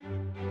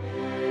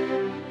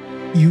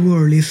You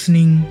are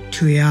listening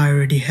to AI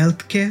Ready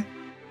Healthcare.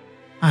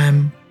 I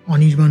am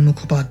Anirban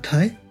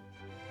Mukhopadhyay,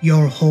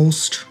 your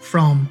host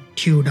from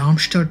TU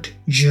Darmstadt,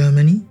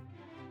 Germany.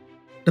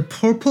 The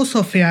purpose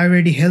of AI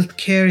Ready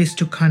Healthcare is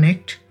to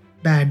connect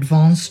the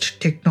advanced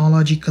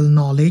technological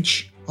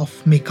knowledge of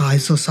MACI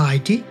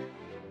society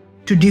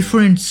to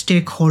different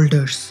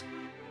stakeholders,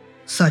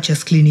 such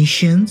as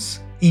clinicians,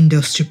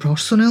 industry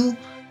personnel,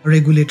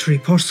 regulatory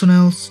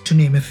personnel, to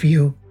name a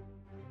few.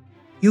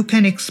 You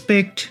can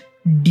expect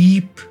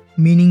deep,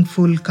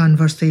 meaningful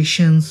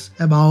conversations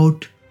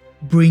about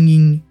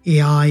bringing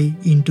AI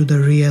into the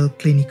real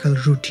clinical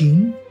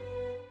routine.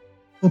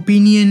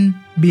 Opinion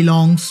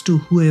belongs to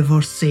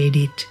whoever said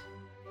it.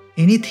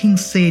 Anything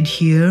said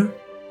here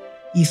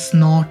is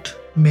not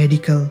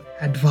medical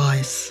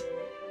advice.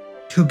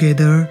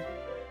 Together,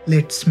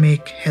 let's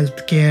make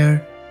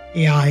healthcare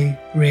AI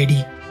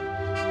ready.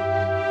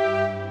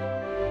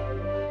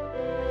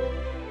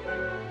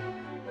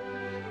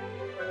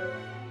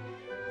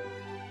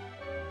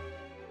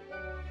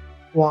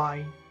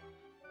 Why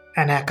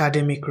an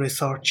academic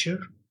researcher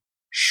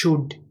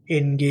should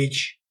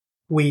engage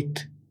with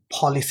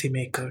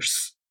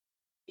policymakers.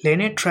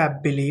 Lene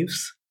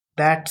believes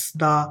that's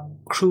the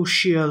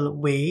crucial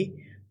way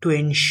to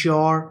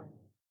ensure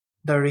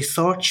the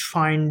research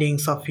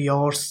findings of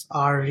yours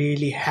are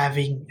really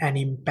having an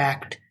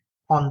impact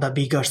on the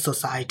bigger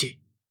society.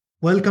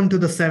 Welcome to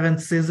the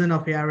 7th season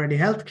of AI Ready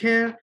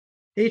Healthcare.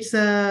 It's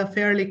a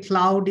fairly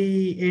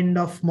cloudy end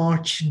of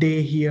March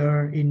day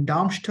here in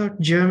Darmstadt,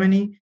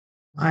 Germany.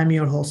 I'm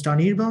your host,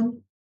 Anirban.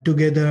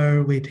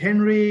 Together with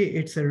Henry,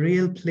 it's a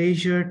real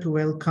pleasure to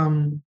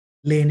welcome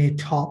Lene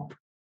Topp.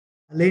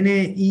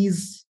 Lene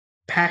is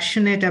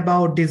passionate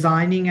about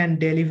designing and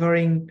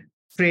delivering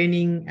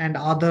training and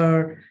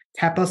other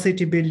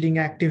capacity building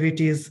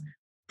activities,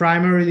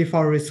 primarily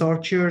for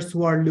researchers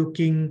who are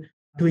looking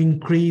to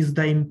increase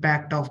the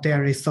impact of their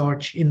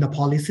research in the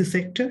policy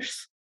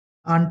sectors.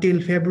 Until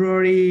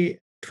February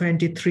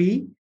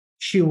 23,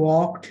 she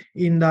worked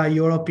in the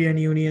European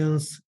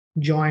Union's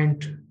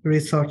Joint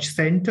Research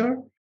Center,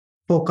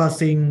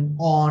 focusing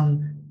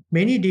on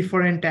many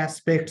different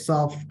aspects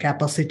of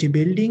capacity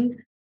building,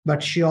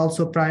 but she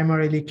also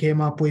primarily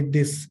came up with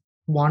this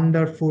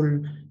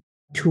wonderful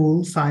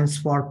tool,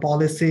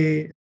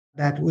 Science4Policy,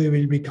 that we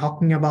will be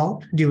talking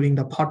about during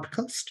the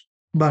podcast.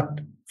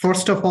 But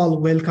first of all,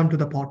 welcome to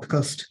the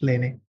podcast,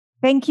 Lene.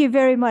 Thank you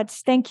very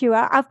much. Thank you.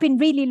 I've been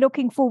really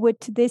looking forward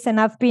to this,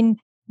 and I've been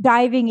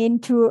diving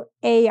into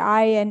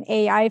AI and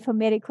AI for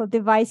medical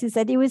devices,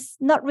 and it was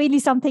not really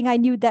something I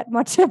knew that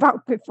much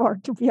about before,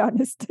 to be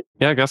honest.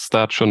 Yeah, I guess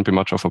that shouldn't be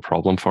much of a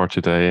problem for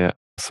today.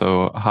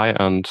 So hi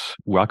and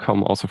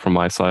welcome also from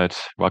my side.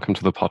 Welcome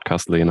to the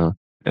podcast, Lene.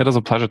 It is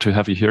a pleasure to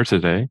have you here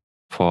today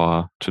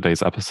for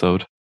today's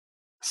episode.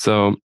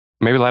 So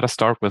maybe let us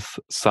start with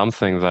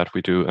something that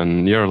we do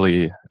in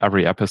nearly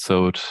every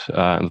episode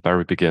in the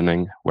very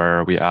beginning,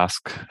 where we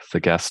ask the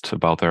guest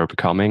about their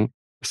becoming.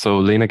 So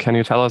Lene, can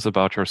you tell us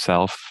about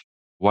yourself?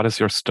 What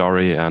is your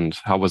story and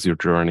how was your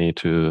journey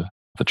to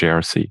the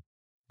JRC?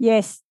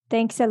 Yes,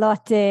 thanks a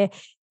lot.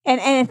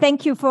 And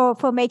thank you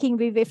for making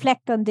me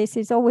reflect on this.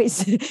 It's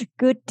always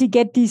good to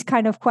get these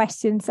kind of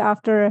questions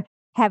after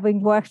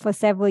having worked for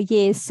several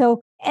years.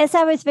 So as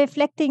I was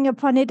reflecting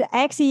upon it,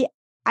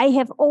 I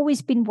have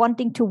always been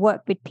wanting to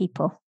work with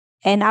people.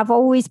 And I've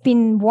always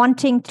been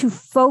wanting to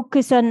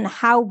focus on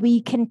how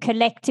we can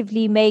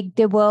collectively make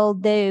the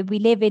world we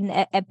live in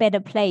a better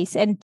place.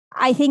 And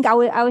I think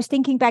I was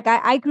thinking back,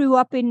 I grew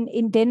up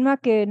in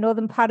Denmark,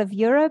 northern part of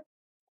Europe.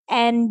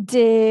 And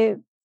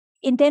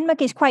in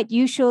Denmark, it's quite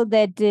usual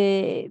that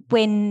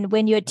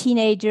when you're a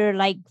teenager,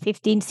 like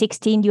 15,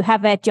 16, you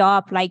have a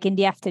job like in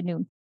the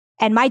afternoon.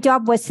 And my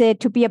job was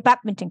to be a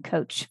badminton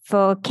coach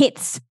for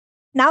kids.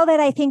 Now that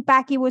I think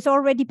back, it was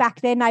already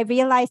back then, I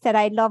realized that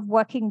I love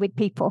working with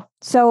people.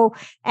 So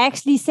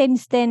actually,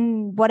 since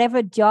then,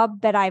 whatever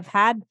job that I've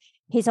had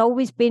has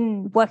always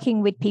been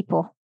working with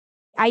people.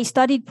 I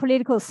studied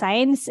political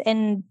science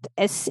and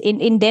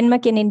in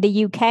Denmark and in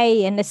the UK.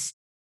 And as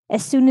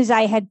soon as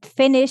I had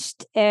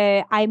finished,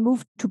 I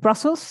moved to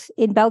Brussels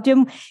in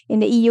Belgium in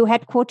the EU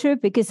headquarters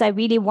because I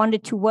really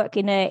wanted to work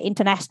in an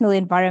international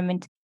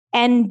environment.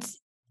 And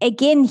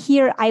again,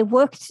 here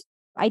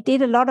I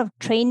did a lot of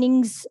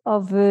trainings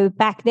of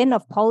back then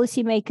of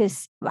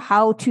policymakers,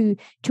 how to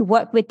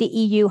work with the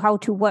EU, how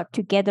to work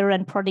together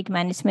and project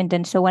management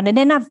and so on. And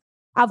then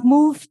I've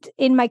moved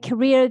in my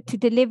career to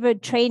deliver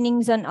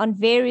trainings on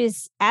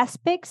various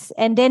aspects.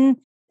 And then,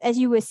 as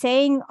you were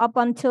saying, up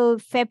until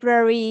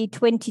February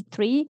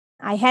 23,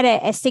 I had a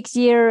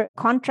 6-year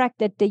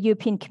contract at the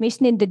European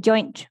Commission in the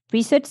Joint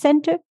Research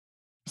Center.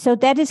 So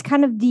that is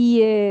kind of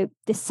the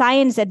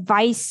science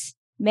advice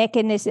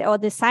mechanism or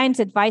the science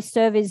advice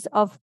service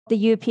of the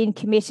European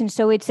Commission.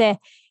 So it's a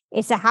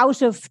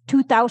house of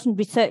 2,000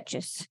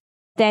 researchers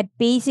that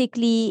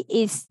basically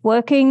is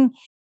working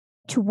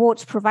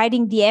towards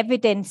providing the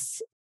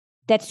evidence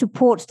that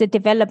supports the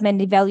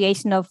development and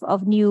evaluation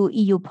of new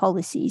EU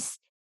policies.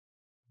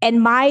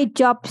 And my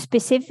job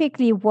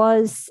specifically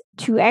was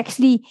to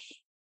actually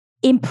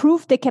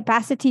improve the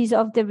capacities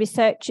of the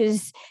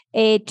researchers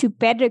to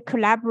better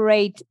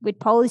collaborate with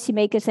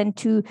policymakers and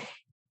to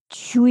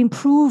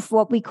improve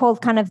what we call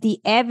kind of the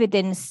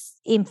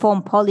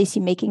evidence-informed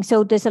policymaking.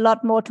 So there's a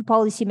lot more to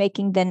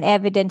policymaking than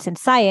evidence and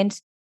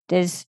science.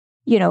 There's,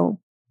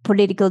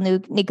 political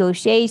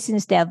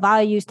negotiations, their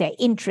values, their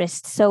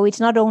interests. So it's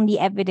not only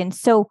evidence.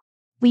 So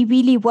we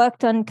really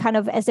worked on kind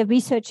of, as a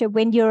researcher,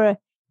 when you're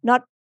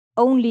not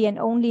only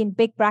in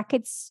big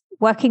brackets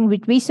working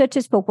with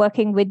researchers, but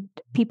working with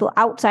people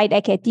outside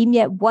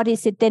academia, what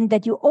is it then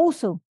that you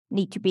also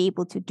need to be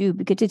able to do?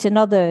 Because it's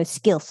another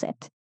skill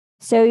set.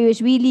 So it was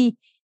really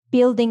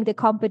building the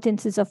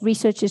competences of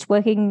researchers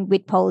working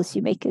with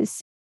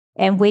policymakers,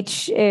 and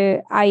which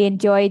I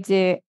enjoyed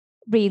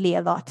really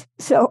a lot.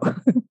 So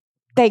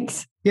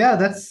thanks. Yeah,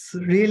 that's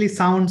really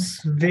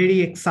sounds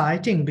very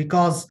exciting,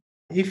 because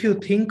if you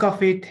think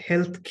of it,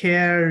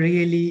 healthcare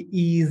really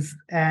is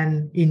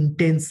an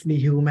intensely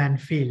human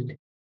field.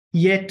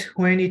 Yet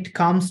when it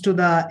comes to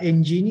the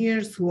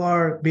engineers who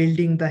are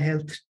building the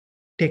health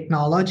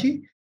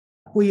technology,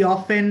 we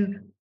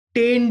often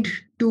tend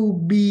to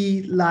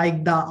be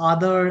like the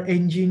other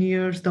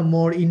engineers, the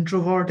more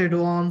introverted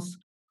ones,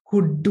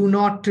 who do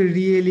not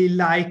really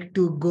like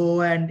to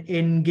go and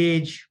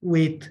engage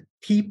with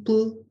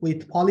people,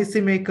 with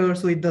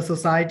policymakers, with the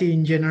society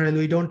in general.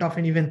 We don't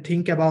often even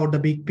think about the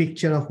big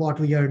picture of what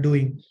we are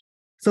doing.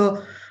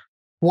 So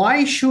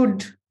why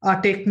should a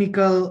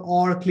technical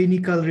or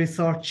clinical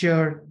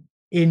researcher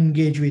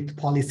engage with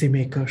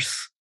policymakers?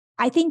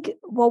 I think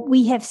what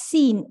we have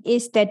seen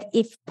is that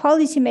if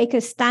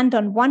policymakers stand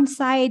on one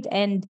side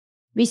and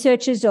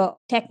researchers or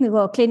technical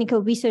or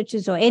clinical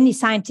researchers or any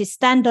scientists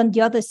stand on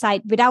the other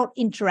side without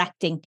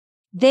interacting,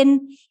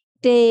 then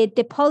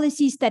the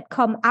policies that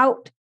come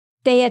out,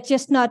 they are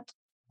just not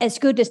as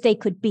good as they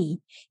could be,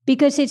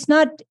 because it's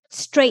not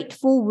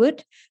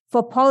straightforward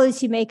for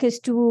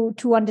policymakers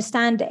to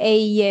understand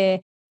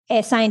a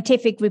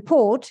scientific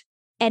report,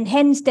 and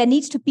hence there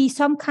needs to be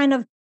some kind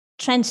of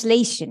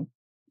translation,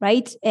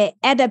 right?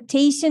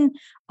 Adaptation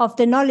of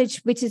the knowledge,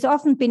 which has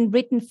often been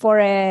written for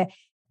an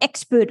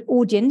expert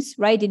audience,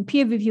 right? In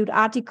peer-reviewed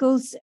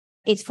articles,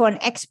 it's for an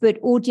expert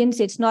audience.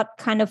 It's not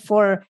kind of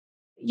for,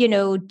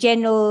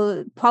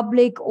 general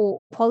public or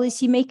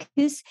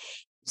policymakers.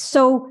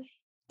 So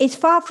it's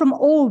far from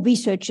all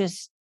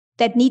researchers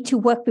that need to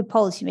work with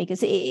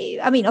policymakers.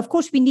 I mean, of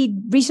course, we need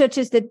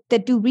researchers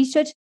that do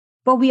research,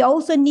 but we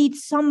also need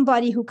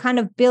somebody who kind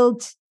of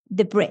builds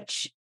the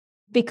bridge,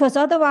 because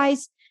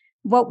otherwise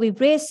what we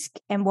risk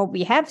and what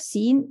we have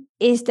seen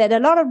is that a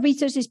lot of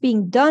research is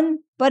being done,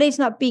 but it's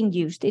not being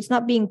used. It's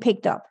not being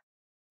picked up.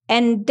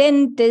 And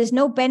then there's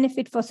no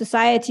benefit for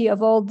society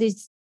of all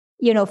this,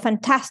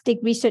 fantastic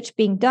research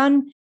being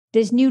done.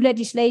 There's new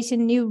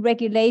legislation, new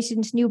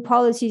regulations, new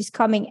policies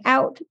coming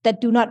out that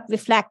do not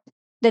reflect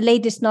the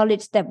latest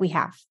knowledge that we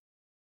have.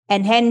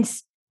 And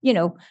hence,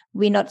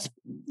 we're not,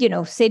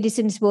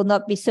 citizens will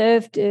not be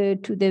served to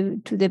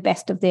the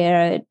best of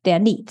their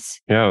needs.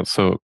 Yeah,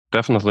 so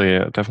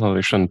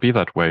definitely shouldn't be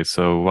that way.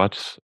 So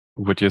what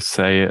would you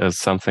say is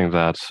something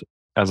that,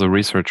 as a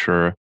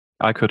researcher,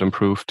 I could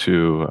improve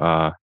to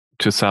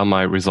sell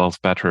my results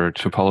better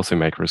to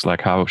policymakers?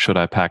 Like, how should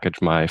I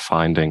package my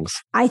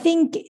findings? I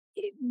think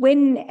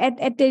when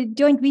at the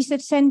Joint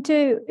Research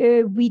Center,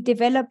 we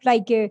developed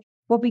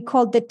what we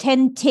call the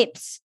 10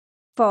 tips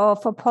for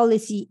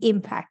policy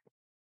impact.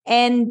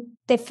 And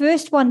the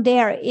first one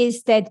there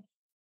is that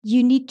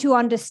you need to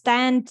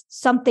understand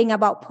something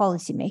about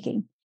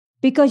policymaking,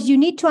 because you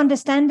need to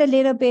understand a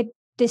little bit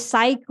the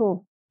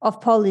cycle of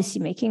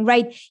policymaking,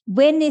 right?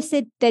 When is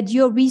it that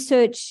your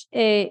research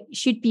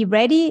should be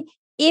ready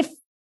if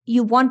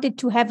you want it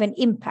to have an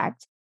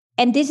impact?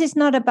 And this is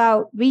not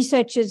about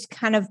researchers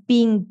kind of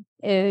being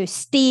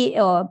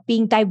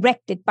being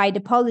directed by the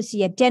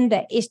policy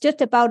agenda. It's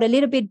just about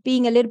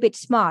being a little bit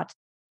smart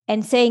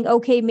and saying,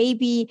 okay,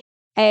 maybe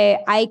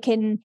I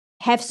can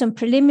have some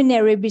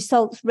preliminary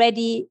results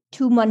ready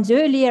 2 months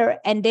earlier,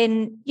 and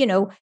then,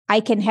 I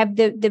can have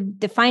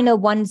the final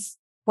ones,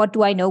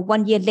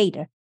 1 year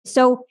later.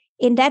 So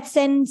in that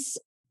sense,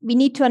 we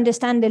need to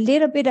understand a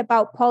little bit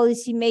about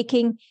policy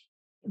making.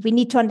 We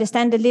need to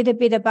understand a little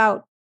bit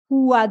about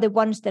who are the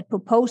ones that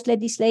propose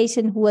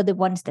legislation, who are the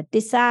ones that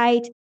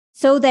decide,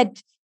 so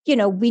that,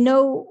 we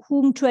know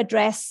whom to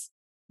address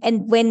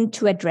and when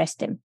to address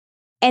them.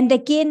 And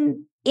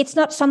again, it's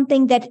not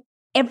something that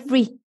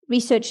every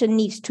researcher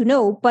needs to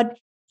know, but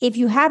if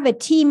you have a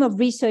team of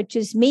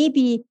researchers,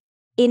 maybe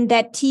in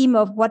that team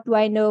of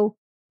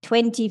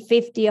 20,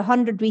 50,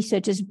 100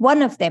 researchers,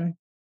 one of them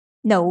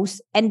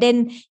knows, and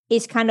then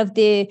is kind of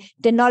the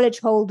knowledge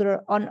holder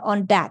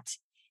on that.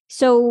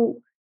 So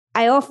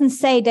I often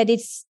say that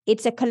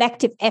it's a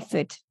collective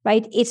effort,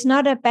 right? It's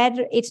not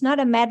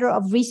a matter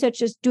of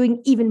researchers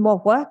doing even more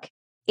work.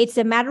 It's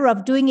a matter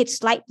of doing it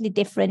slightly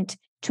different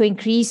to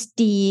increase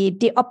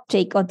the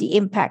uptake or the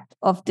impact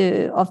of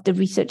the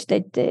research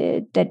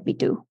that we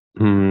do.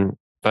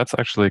 That's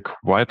actually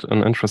quite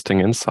an interesting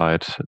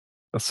insight.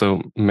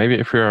 So maybe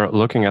if we are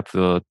looking at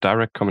the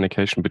direct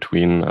communication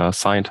between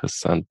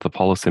scientists and the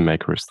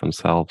policymakers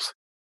themselves,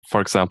 for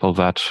example,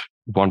 that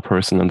one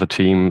person in the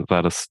team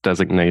that is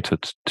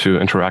designated to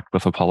interact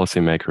with the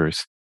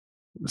policymakers.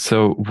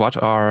 So what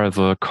are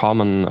the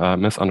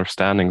common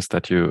misunderstandings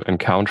that you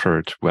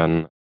encountered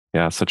when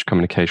such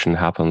communication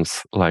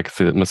happens, like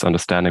the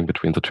misunderstanding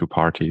between the two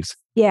parties?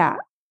 Yeah,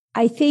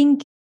 I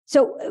think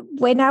so.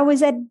 When I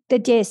was at the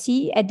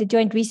JSC, at the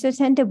Joint Research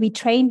Center, we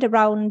trained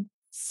around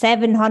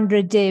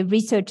 700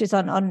 researchers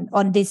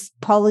on this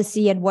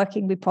policy and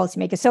working with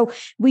policymakers. So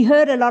we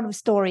heard a lot of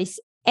stories.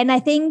 And I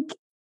think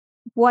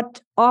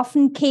what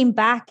often came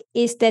back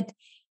is that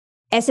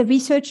as a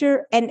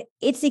researcher, and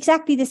it's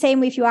exactly the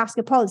same if you ask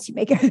a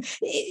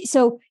policymaker.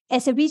 So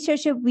as a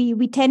researcher,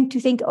 we tend to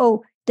think,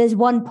 oh, there's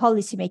one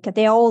policymaker,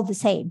 they're all the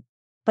same.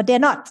 But they're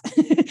not.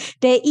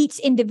 They're each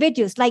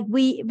individuals, like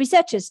we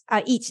researchers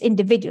are each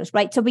individuals,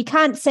 right? So we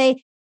can't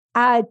say,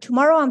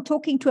 tomorrow I'm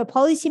talking to a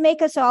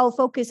policymaker, so I'll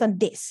focus on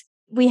this.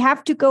 We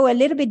have to go a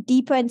little bit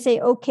deeper and say,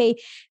 okay,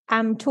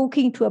 I'm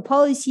talking to a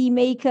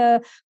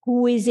policymaker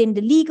who is in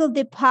the legal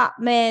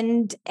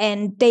department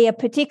and they are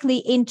particularly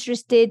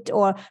interested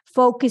or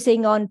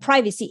focusing on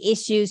privacy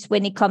issues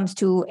when it comes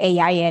to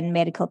AI and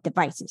medical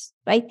devices,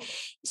 right?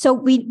 So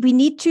we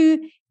need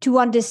to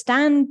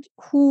understand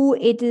who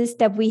it is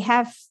that we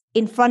have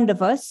in front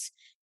of us.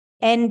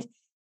 And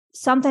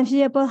sometimes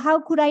you're like, well,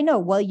 how could I know?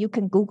 Well, you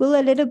can Google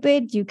a little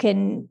bit. You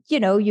can,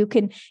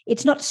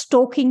 it's not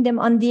stalking them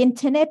on the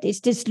internet.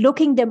 It's just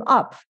looking them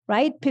up,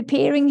 right?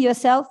 Preparing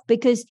yourself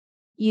because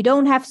you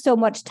don't have so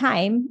much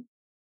time.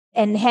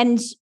 And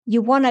hence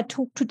you want to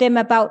talk to them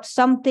about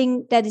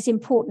something that is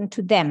important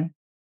to them.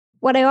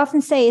 What I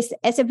often say is,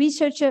 as a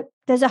researcher,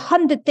 there's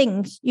 100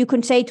 things you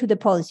can say to the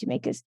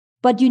policymakers,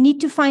 but you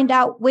need to find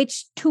out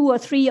which 2 or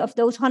 3 of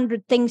those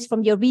 100 things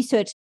from your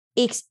research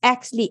is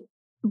actually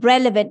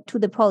relevant to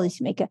the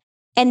policymaker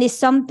and is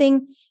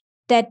something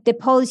that the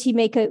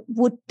policymaker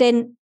would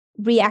then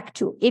react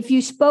to. If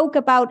you spoke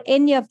about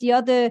any of the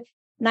other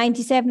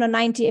 97 or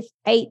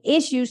 98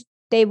 issues,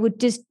 they would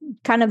just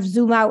kind of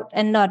zoom out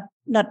and not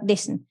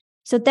listen.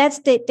 So that's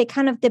the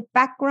kind of the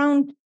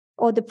background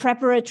or the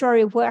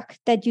preparatory work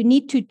that you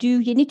need to do.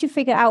 You need to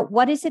figure out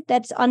what is it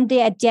that's on the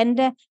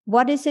agenda?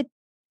 What is it?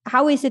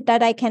 How is it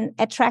that I can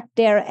attract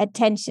their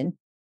attention?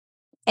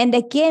 And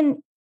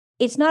again,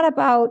 it's not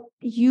about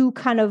you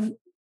kind of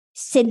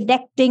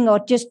selecting or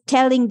just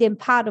telling them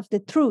part of the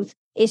truth.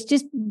 It's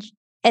just,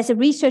 as a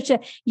researcher,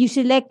 you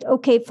select,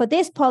 okay, for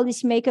this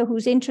policymaker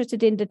who's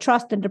interested in the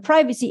trust and the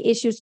privacy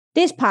issues,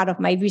 this part of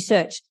my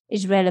research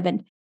is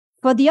relevant.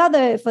 For the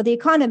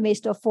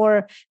economist, or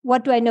for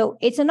what do I know,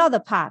 it's another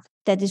part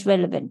that is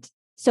relevant.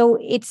 So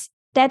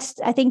that's,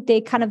 I think,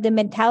 the kind of the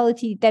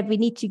mentality that we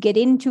need to get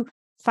into,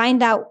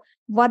 find out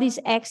what is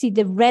actually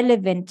the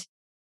relevant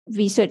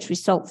research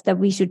results that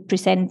we should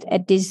present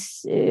at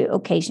this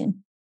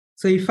occasion.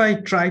 So if I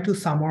try to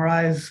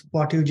summarize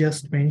what you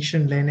just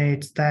mentioned, Lene,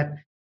 it's that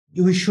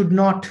we should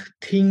not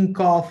think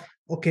of,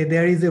 okay,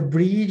 there is a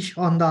bridge.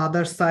 On the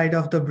other side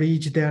of the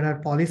bridge, there are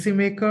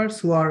policymakers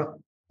who are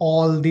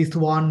all this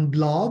one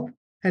blob,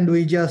 and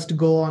we just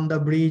go on the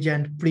bridge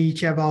and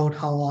preach about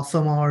how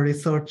awesome our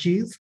research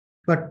is.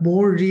 But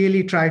more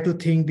really try to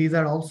think these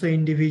are also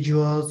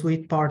individuals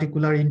with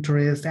particular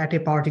interest at a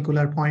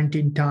particular point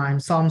in time,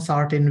 some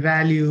certain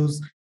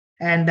values,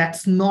 and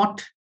that's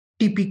not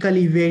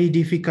typically very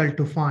difficult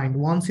to find.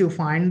 Once you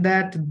find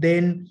that,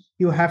 then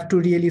you have to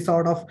really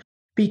sort of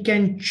pick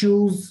and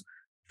choose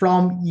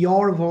from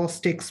your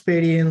vast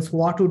experience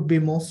what would be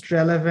most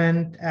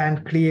relevant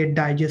and create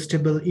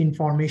digestible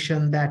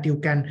information that you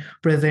can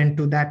present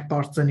to that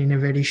person in a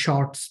very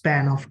short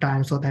span of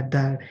time so that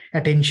the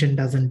attention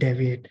doesn't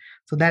deviate.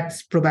 So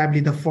that's probably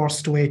the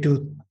first way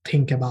to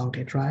think about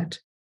it, right?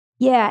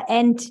 Yeah,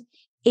 and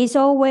it's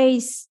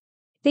always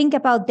think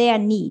about their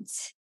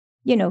needs.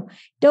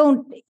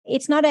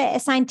 It's not a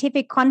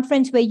scientific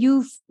conference where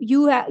you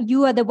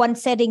are the one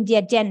setting the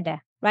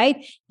agenda,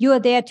 right? You are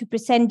there to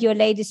present your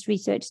latest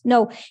research.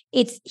 No,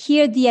 it's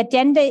here the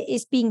agenda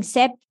is being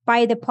set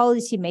by the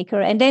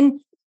policymaker. And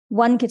then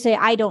one could say,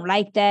 I don't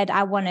like that.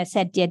 I want to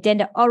set the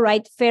agenda. All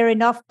right, fair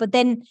enough. But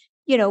then,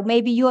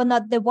 maybe you're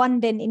not the one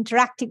then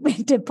interacting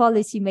with the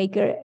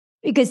policymaker,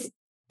 because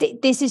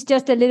this is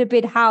just a little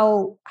bit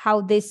how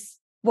this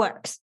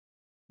works.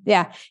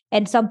 Yeah.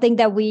 And something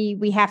that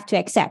we have to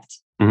accept.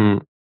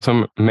 Mm-hmm.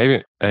 So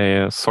maybe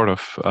a sort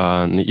of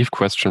naive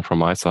question from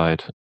my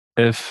side.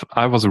 If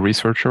I was a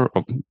researcher,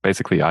 or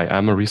basically I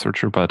am a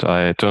researcher, but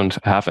I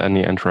don't have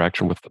any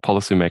interaction with the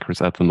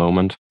policymakers at the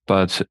moment,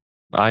 but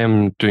I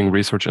am doing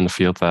research in a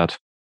field that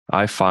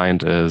I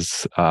find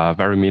is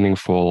very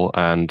meaningful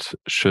and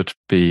should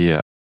be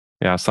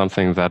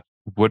something that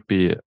would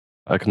be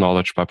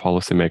acknowledged by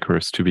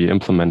policymakers to be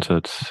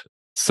implemented.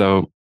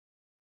 So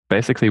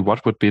basically,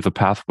 what would be the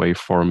pathway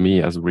for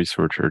me as a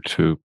researcher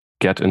to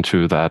get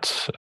into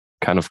that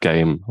kind of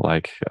game,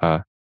 like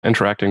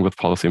interacting with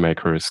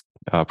policymakers,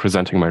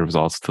 presenting my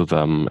results to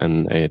them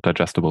in a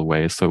digestible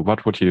way? So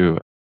what would you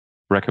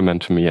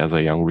recommend to me as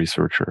a young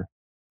researcher?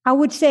 I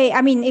would say,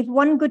 I mean, if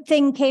one good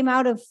thing came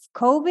out of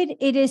COVID,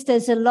 it is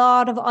there's a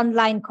lot of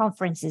online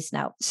conferences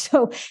now.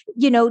 So,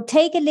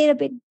 take a little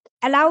bit,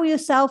 allow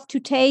yourself to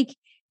take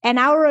an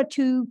hour or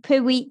two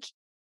per week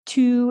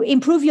to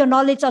improve your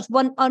knowledge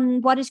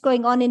on what is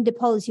going on in the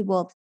policy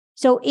world.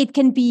 So it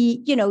can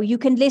be, you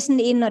can listen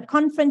in at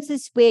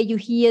conferences where you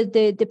hear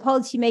the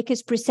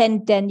policymakers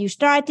present their new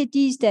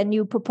strategies, their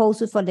new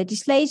proposals for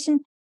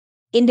legislation.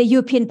 In the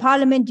European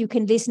Parliament, you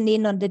can listen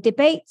in on the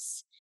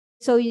debates.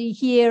 So you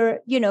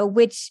hear,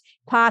 which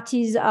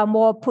parties are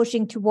more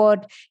pushing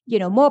toward,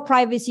 more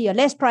privacy or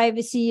less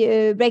privacy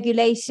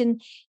regulation.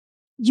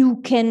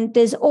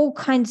 There's all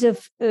kinds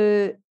of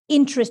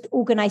interest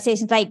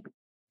organizations, like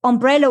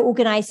umbrella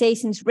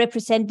organizations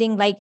representing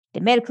like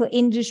the medical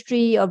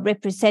industry or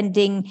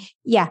representing,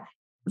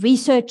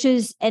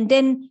 researchers, and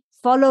then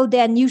follow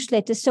their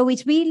newsletters. So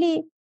it's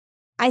really,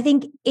 I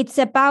think it's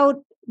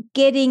about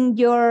getting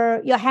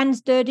your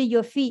hands dirty,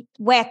 your feet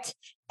wet,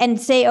 and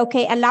say,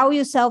 okay, allow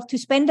yourself to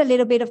spend a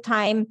little bit of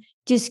time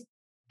just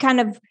kind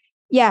of,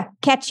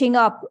 catching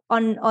up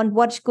on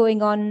what's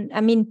going on.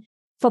 I mean,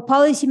 for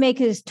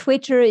policymakers,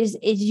 Twitter is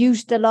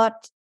used a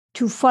lot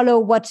to follow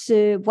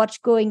what's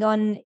going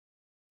on.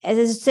 As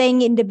I was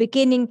saying in the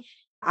beginning,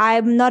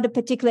 I'm not a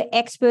particular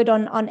expert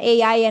on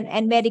AI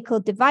and medical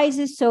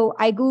devices. So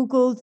I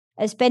Googled,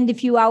 I spent a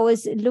few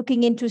hours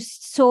looking into,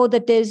 saw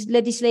that there's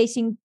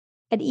legislation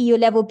at EU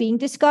level being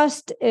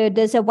discussed.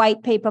 There's a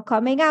white paper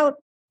coming out.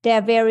 There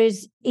are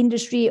various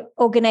industry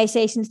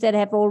organizations that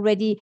have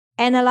already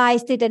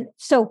analyzed it. And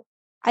so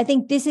I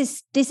think this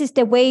is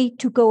the way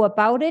to go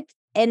about it.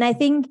 And I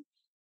think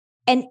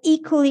an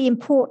equally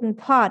important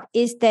part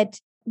is that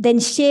then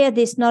share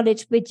this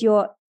knowledge with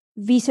your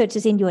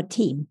researchers in your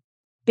team,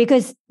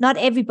 because not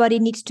everybody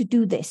needs to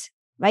do this,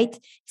 right?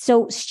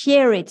 So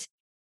share it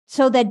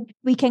so that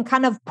we can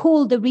kind of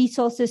pool the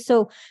resources.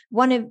 So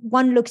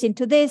one looks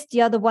into this,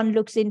 the other one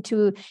looks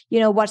into,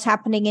 what's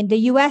happening in the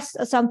US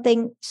or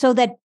something, so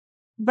that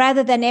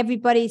rather than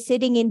everybody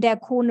sitting in their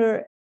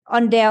corner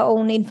on their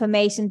own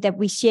information, that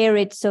we share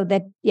it so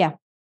that,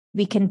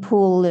 we can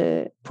pool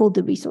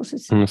the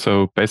resources.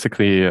 So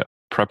basically,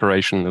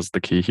 preparation is the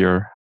key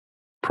here,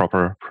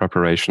 proper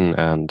preparation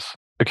and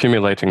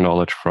accumulating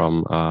knowledge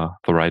from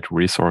the right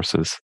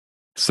resources.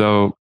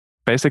 So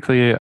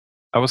basically,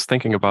 I was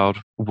thinking about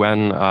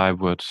when I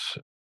would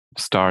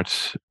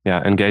start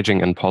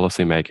engaging in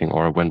policymaking,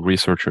 or when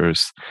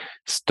researchers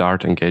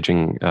start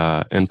engaging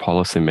in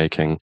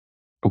policymaking.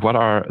 What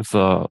are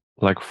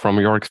from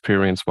your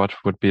experience, what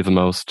would be the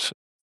most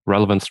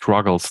relevant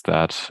struggles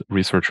that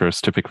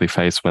researchers typically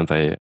face when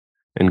they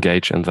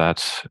engage in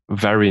that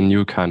very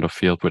new kind of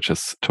field, which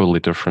is totally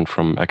different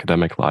from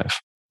academic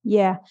life?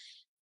 Yeah.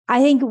 I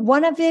think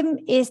one of them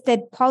is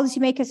that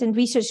policymakers and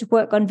researchers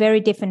work on very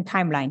different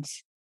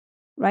timelines,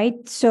 right?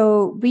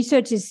 So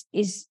research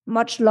is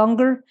much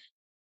longer,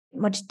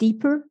 much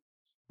deeper,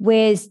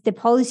 whereas the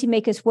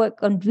policymakers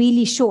work on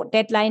really short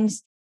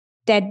deadlines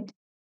that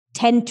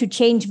tend to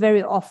change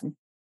very often.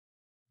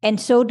 And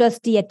so does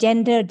the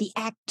agenda, the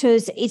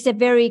actors. It's a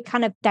very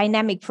kind of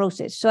dynamic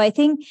process. So I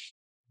think,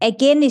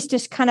 again, it's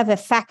just kind of a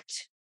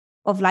fact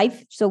of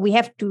life. So we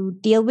have to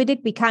deal with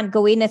it. We can't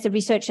go in as a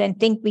researcher and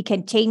think we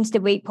can change the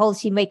way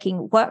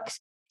policymaking works.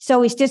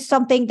 So it's just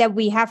something that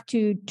we have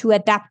to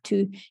adapt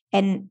to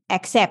and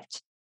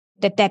accept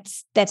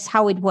that's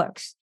how it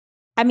works.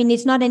 I mean,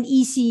 it's not an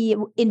easy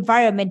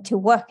environment to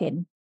work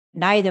in,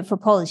 neither for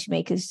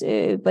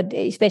policymakers, but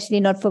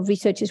especially not for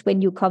researchers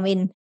when you come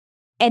in.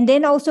 And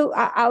then also,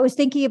 I was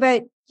thinking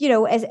about,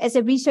 as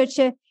a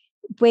researcher,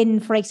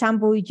 when, for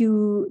example,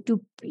 you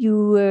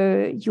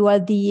are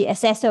the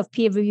assessor of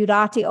peer-reviewed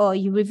article, or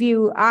you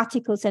review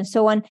articles and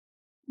so on,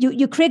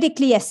 you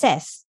critically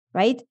assess,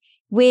 right?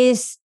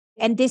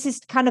 And this is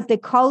kind of the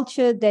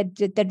culture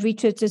that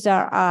researchers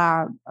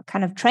are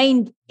kind of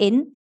trained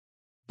in.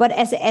 But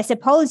as a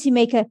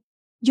policymaker,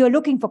 you're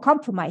looking for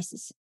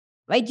compromises,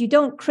 right? You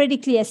don't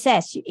critically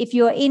assess. If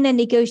you're in a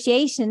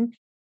negotiation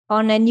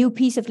on a new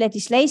piece of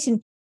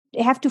legislation,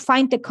 you have to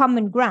find the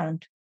common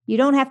ground. You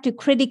don't have to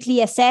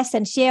critically assess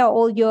and share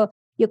all your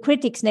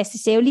critics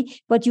necessarily,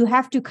 but you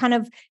have to kind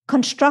of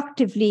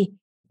constructively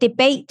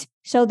debate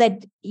so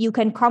that you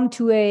can come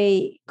to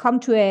a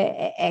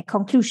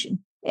conclusion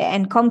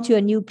and come to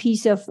a new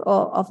piece of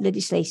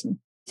legislation.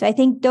 So I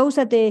think those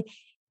are the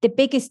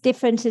biggest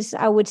differences,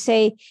 I would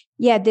say.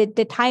 Yeah, the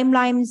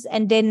timelines,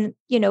 and then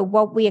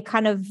what we are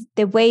kind of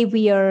the way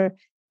we are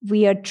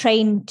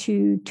trained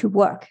to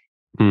work.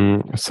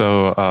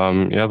 So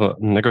the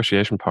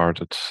negotiation part,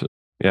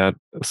 it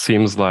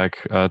seems like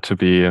to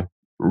be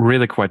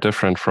really quite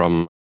different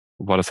from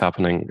what is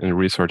happening in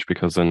research,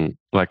 because in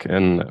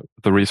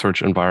the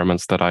research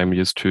environments that I'm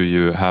used to,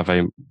 you have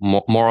a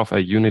more of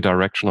a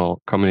unidirectional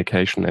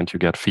communication and you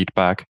get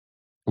feedback,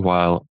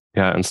 while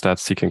instead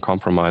seeking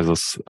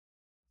compromises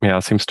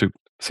seems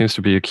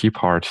to be a key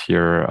part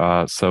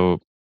here. So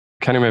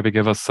can you maybe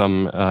give us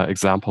some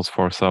examples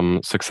for some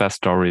success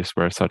stories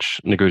where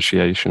such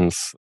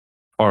negotiations,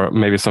 or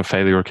maybe some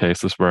failure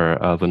cases where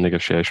the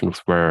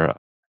negotiations were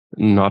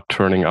not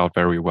turning out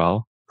very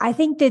well? I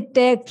think that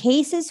there are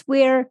cases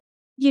where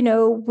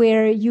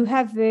you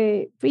have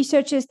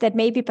researchers that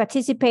maybe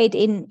participate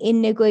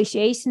in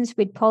negotiations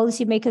with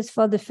policymakers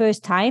for the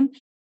first time,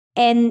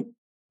 and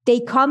they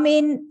come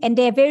in and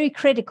they're very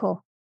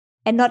critical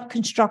and not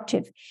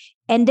constructive.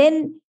 And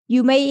then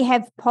you may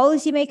have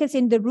policymakers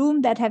in the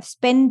room that have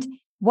spent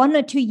 1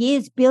 or 2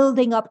 years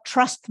building up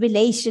trust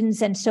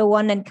relations and so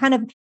on. And kind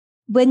of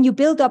when you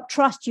build up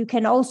trust, you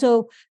can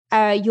also,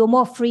 you're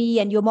more free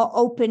and you're more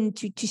open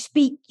to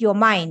speak your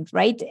mind,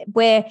 right?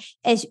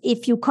 Whereas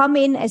if you come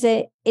in as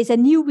a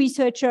new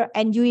researcher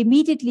and you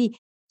immediately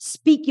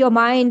speak your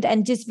mind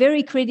and just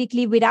very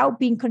critically without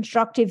being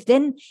constructive,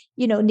 then,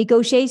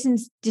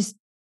 negotiations just,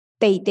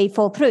 they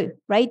fall through,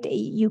 right?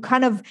 You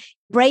kind of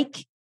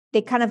break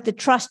the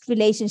trust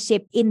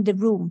relationship in the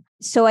room.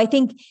 So I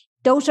think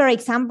those are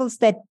examples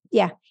that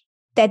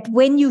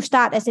when you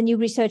start as a new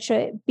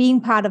researcher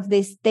being part of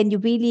this, then you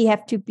really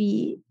have to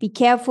be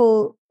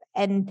careful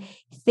and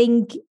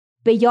think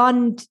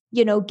beyond,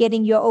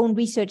 getting your own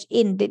research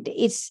in.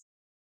 It's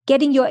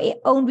getting your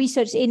own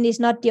research in is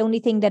not the only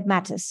thing that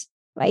matters,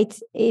 right?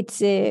 It's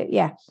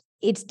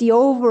the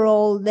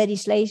overall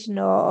legislation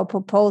or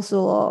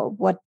proposal or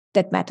what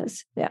that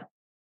matters. Yeah.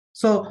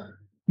 So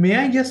may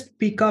I just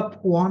pick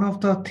up one of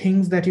the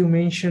things that you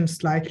mentioned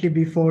slightly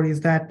before,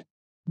 is that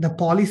the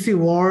policy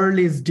world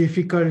is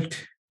difficult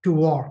to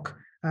work.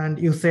 And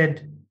you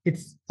said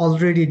it's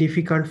already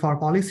difficult for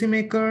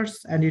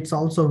policymakers, and it's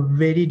also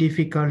very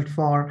difficult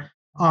for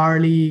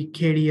early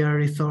career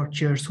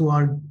researchers who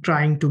are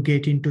trying to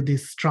get into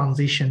this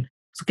transition.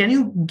 So can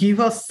you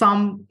give us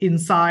some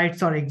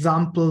insights or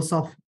examples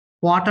of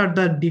what are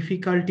the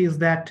difficulties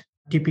that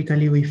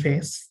typically we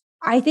face?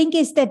 I think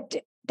is that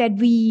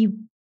we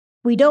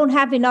don't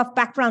have enough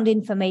background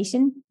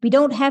information. We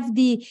don't have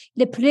the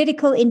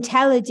political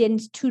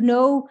intelligence to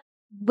know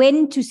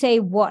when to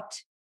say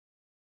what.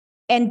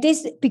 And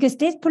because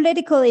this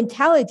political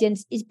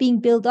intelligence is being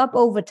built up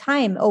over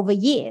time, over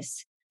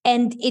years.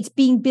 And it's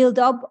being built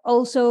up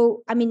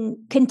also,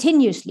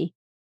 continuously.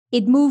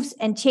 It moves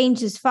and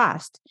changes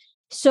fast.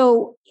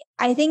 So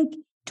I think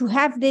to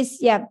have this,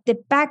 the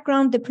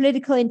background, the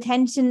political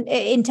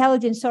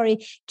intelligence,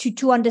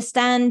 to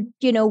understand,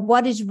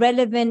 what is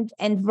relevant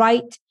and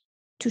right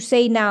to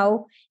say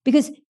now.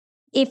 Because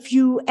if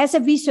you, as a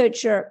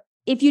researcher,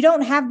 if you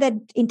don't have that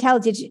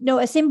intelligence,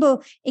 a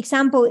simple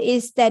example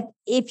is that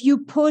if you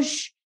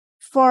push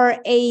for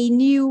a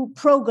new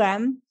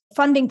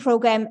funding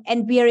program,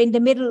 and we are in the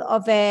middle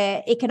of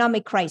an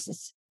economic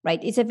crisis,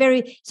 right?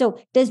 So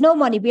there's no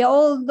money. We are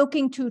all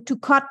looking to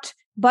cut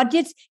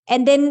budgets,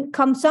 and then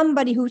comes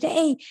somebody who say,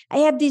 hey, I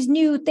have this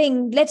new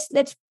thing. Let's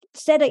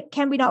set it.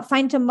 Can we not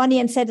find some money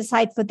and set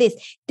aside for this?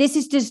 This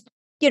is just,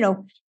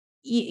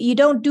 you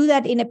don't do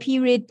that in a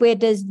period where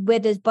there's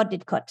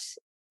budget cuts.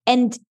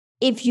 And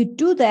if you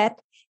do that,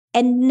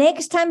 and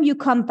next time you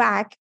come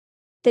back,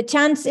 the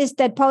chance is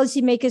that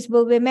policymakers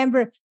will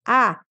remember,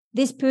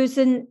 this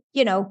person,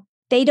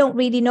 they don't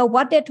really know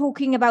what they're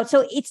talking about.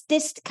 So it's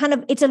this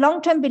it's a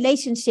long-term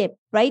relationship,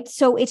 right?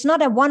 So it's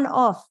not a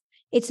one-off.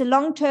 It's a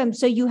long-term.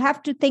 So you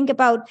have to think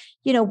about,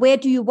 where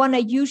do you want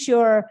to use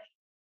your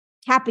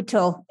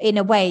capital in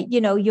a way,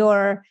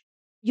 your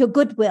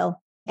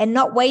goodwill, and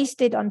not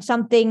waste it on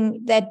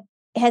something that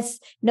has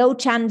no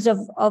chance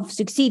of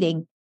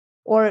succeeding.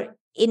 Or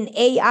in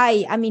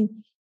AI,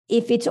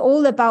 if it's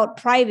all about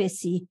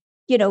privacy,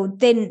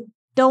 then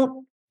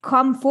don't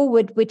come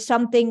forward with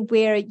something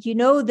where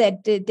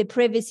that the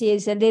privacy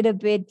is a little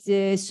bit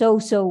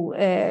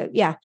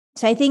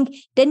So I think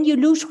then you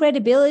lose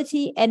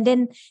credibility, and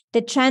then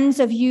the chance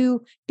of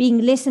you being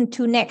listened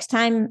to next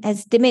time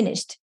has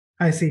diminished.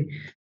 I see.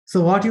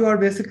 So what you are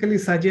basically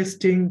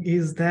suggesting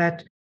is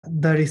that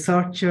the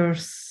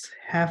researchers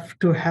have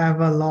to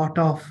have a lot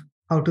of,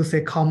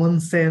 common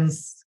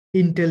sense,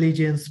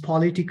 intelligence,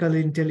 political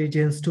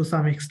intelligence, to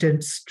some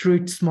extent,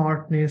 street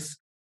smartness,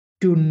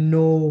 to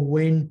know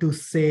when to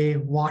say,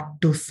 what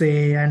to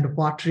say, and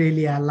what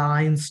really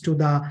aligns to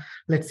the,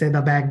 let's say,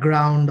 the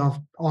background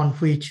on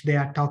which they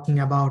are talking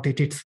about it.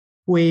 It's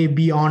way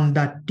beyond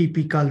the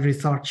typical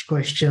research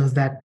questions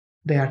that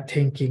they are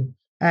thinking.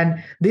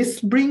 And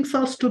this brings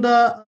us to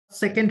the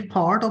second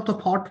part of the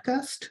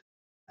podcast.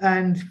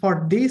 And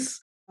for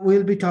this,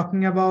 we'll be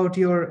talking about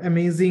your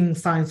amazing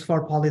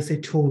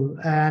Science4Policy tool.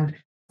 And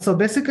so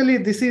basically,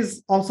 this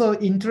is also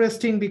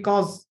interesting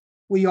because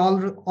we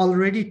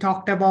already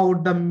talked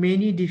about the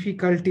many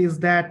difficulties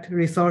that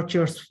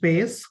researchers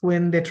face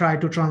when they try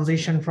to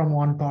transition from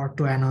one part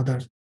to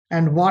another.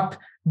 And what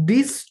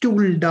this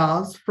tool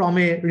does from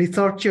a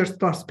researcher's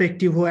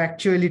perspective who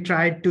actually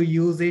tried to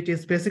use it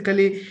is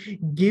basically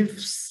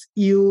gives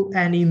you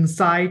an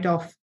insight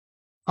of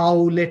how,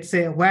 let's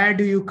say, where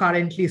do you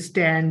currently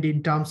stand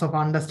in terms of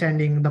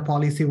understanding the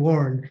policy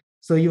world.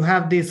 So you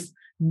have this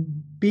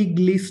big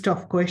list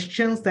of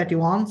questions that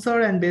you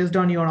answer, and based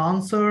on your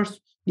answers,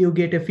 you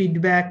get a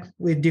feedback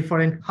with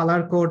different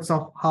color codes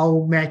of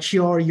how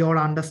mature your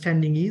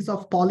understanding is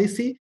of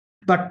policy.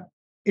 But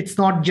it's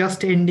not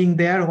just ending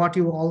there. What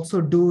you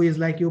also do is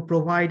like you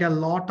provide a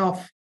lot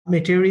of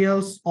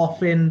materials.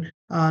 Often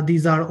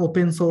these are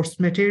open source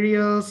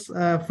materials,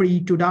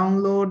 free to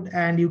download,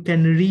 and you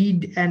can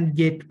read and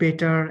get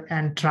better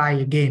and try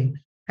again.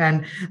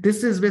 And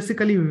this is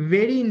basically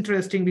very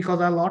interesting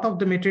because a lot of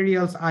the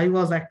materials I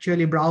was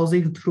actually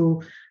browsing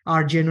through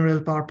are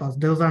general purpose.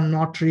 Those are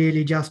not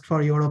really just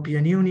for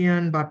European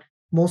Union, but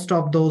most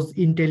of those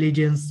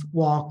intelligence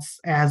works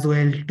as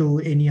well to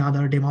any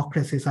other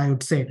democracies, I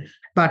would say.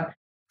 But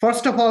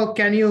first of all,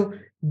 can you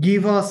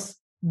give us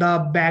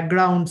the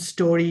background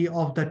story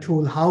of the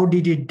tool? How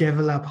did it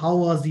develop? How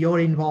was your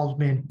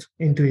involvement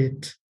into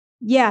it?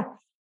 Yeah.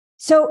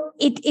 So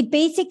it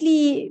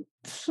basically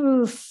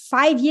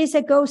 5 years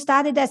ago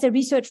started as a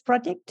research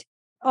project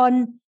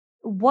on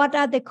what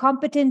are the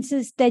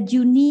competences that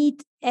you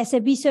need as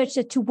a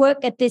researcher to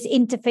work at this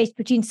interface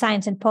between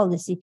science and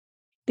policy.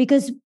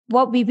 Because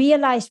what we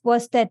realized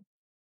was that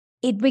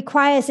it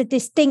requires a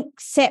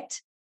distinct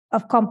set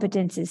of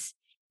competences.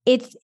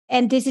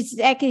 And this is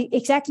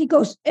exactly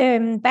goes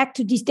back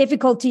to these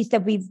difficulties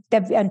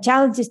and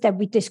challenges that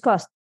we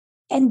discussed.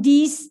 And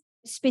these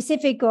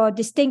specific or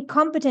distinct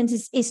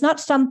competences is not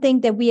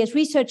something that we as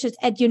researchers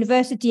at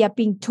university are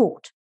being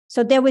taught.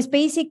 So there was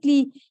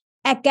basically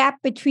a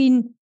gap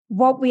between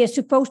what we are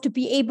supposed to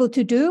be able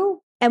to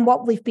do and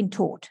what we've been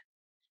taught.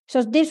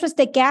 So this was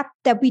the gap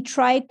that we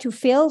tried to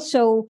fill.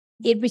 So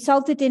it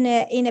resulted in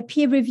a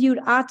peer-reviewed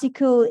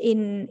article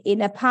in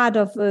a part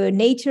of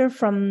Nature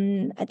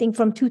from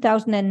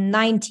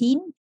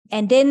 2019.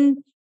 And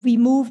then we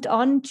moved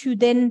on to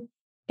then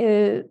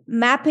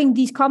mapping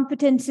these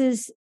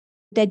competences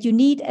that you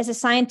need as a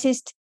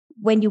scientist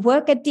when you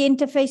work at the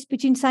interface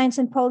between science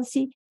and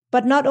policy,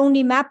 but not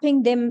only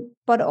mapping them,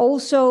 but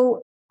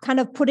also kind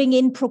of putting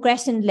in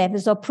progression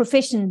levels or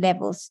proficiency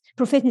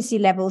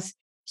levels.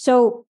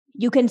 So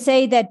you can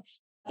say that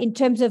in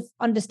terms of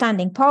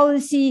understanding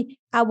policy,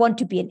 I want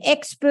to be an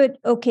expert.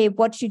 Okay,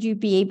 what should you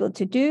be able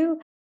to do?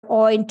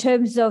 Or in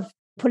terms of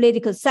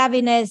political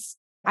savviness,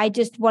 I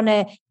just want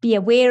to be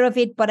aware of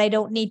it, but I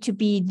don't need to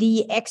be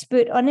the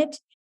expert on it.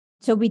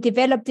 So we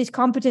developed this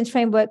competence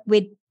framework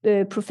with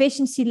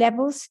proficiency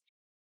levels.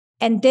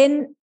 And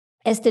then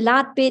as the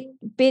last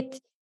bit,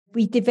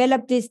 we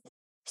developed this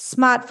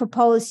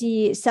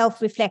Smart4Policy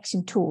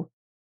self-reflection tool.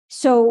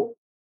 So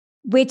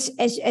which,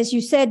 as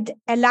you said,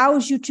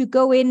 allows you to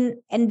go in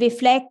and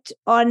reflect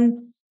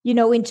on,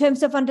 in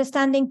terms of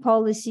understanding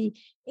policy,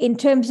 in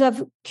terms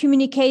of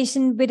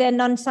communication with a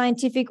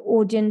non-scientific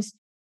audience,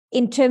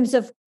 in terms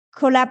of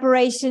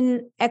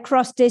collaboration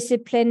across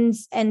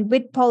disciplines and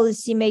with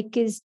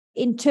policymakers,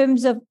 in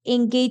terms of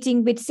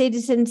engaging with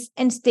citizens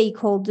and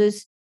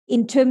stakeholders,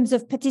 in terms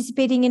of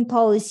participating in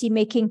policy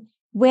making,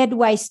 where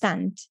do I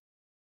stand?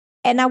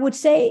 And I would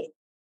say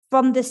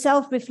from the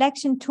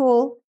self-reflection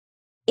tool,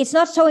 it's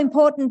not so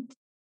important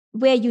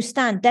where you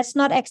stand. That's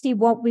not actually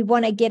what we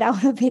want to get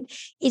out of it.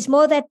 It's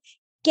more that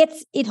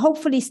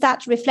hopefully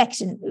starts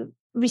reflection.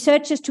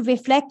 Researchers to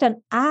reflect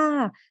on,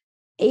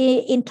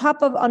 on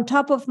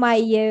top of my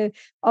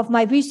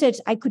research,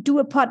 I could do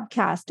a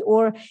podcast,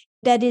 or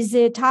that is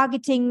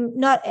targeting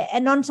not a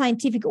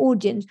non-scientific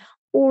audience,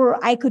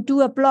 or I could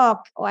do a blog,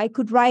 or I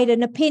could write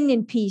an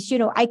opinion piece.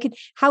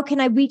 How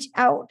can I reach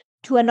out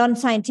to a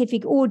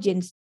non-scientific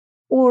audience?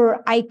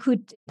 Or I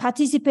could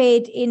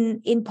participate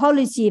in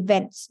policy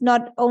events,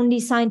 not only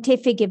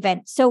scientific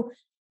events. So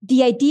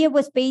the idea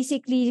was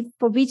basically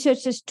for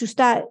researchers to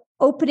start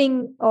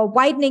opening or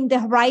widening the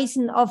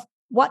horizon of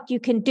what you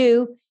can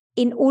do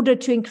in order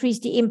to increase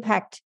the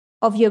impact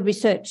of your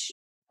research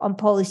on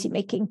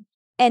policymaking.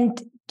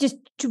 And just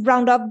to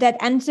round up that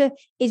answer,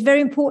 it's very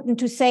important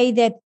to say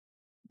that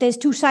there's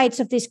two sides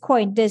of this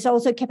coin. There's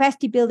also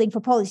capacity building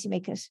for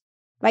policymakers,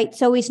 right?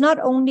 So it's not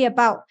only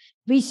about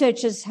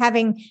researchers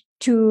having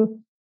to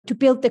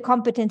build the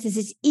competences,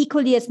 is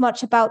equally as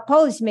much about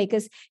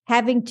policymakers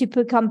having to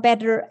become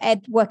better at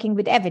working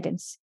with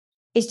evidence.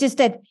 It's just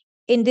that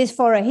in this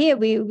forum here,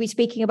 we're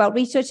speaking about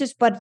researchers,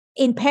 but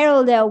in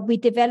parallel, we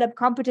develop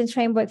competence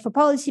framework for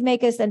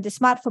policymakers, and the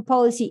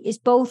Smart4Policy is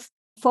both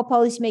for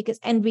policymakers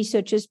and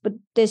researchers, but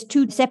there's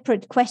two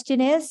separate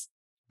questionnaires.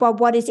 But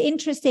what is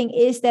interesting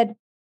is that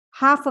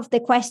half of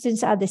the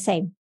questions are the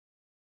same.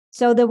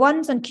 So the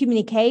ones on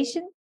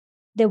communication,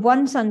 the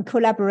ones on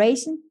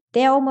collaboration,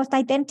 they're almost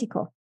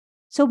identical.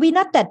 So we're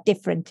not that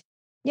different.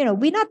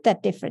 We're not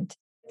that different.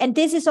 And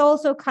this is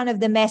also kind of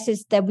the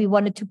message that we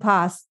wanted to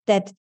pass,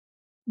 that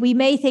we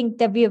may think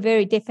that we are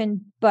very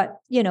different, but,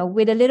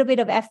 with a little bit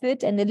of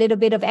effort and a little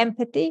bit of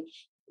empathy,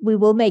 we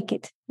will make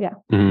it. Yeah.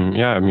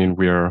 Yeah. I mean,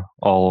 we're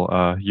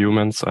all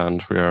humans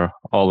and we're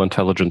all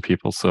intelligent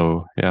people.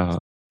 So yeah,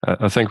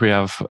 I think we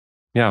have,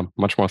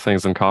 much more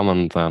things in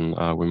common than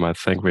we might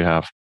think we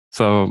have.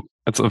 So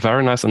it's a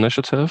very nice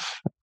initiative.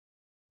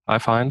 I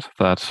find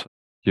that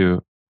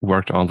you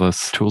worked on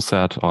this tool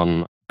set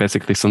on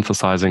basically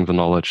synthesizing the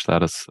knowledge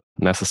that is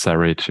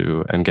necessary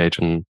to engage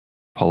in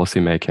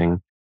policymaking.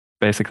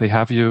 Basically,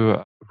 have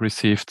you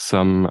received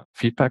some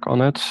feedback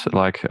on it?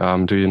 Like,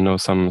 do you know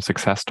some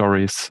success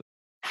stories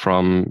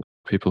from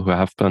people who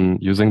have been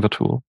using the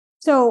tool?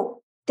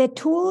 So the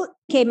tool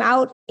came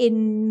out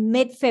in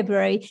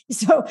mid-February.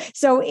 So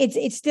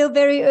it's still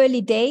very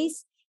early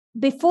days.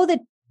 Before the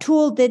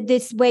tool did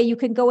this, where you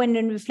can go in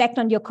and reflect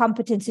on your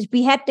competencies,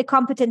 we had the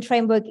competence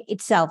framework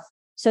itself.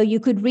 So you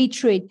could read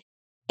through it.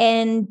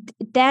 And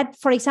that,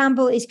 for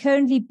example, is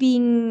currently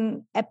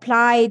being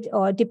applied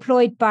or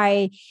deployed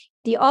by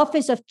the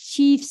Office of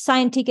Chief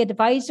Scientific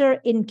Advisor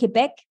in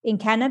Quebec, in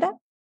Canada.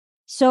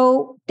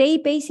 So they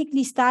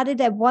basically started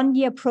a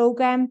 1-year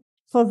program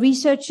for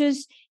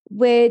researchers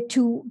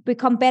to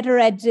become better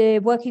at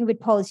working with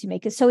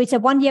policymakers. So it's a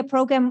 1-year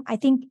program. I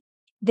think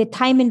the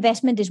time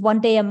investment is 1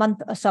 day a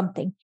month or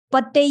something.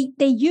 But they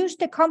use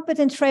the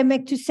competence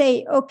framework to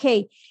say,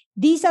 okay,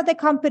 these are the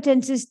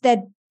competences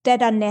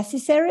that are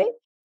necessary,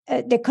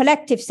 the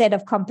collective set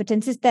of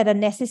competences that are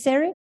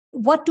necessary.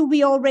 What do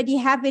we already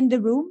have in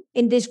the room,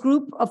 in this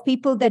group of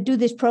people that do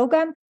this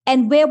program?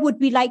 And where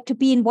would we like to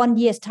be in 1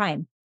 year's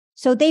time?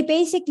 So they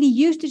basically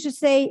used it to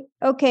say,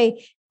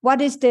 okay, what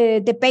is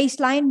the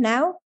baseline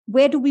now?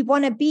 Where do we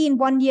want to be in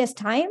 1 year's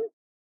time?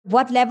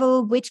 What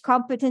level, which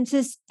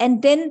competences?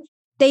 And then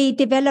they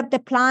developed a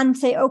plan,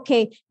 say,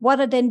 okay, what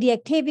are then the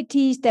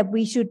activities that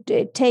we should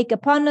take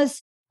upon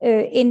us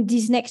in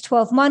these next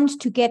 12 months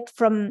to get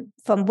from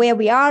where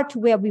we are to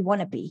where we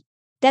want to be?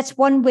 That's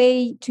one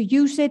way to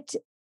use it.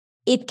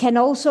 It can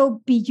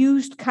also be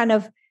used kind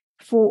of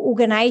for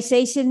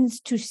organizations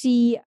to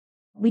see,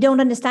 we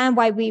don't understand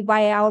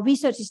why our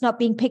research is not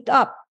being picked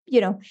up,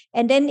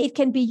 and then it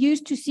can be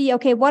used to see,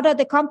 okay, what are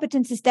the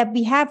competencies that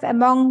we have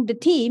among the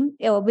team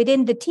or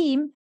within the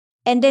team?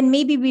 And then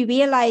maybe we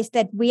realize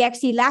that we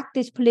actually lack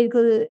this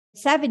political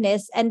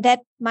savviness, and that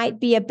might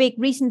be a big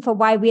reason for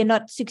why we are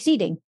not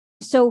succeeding.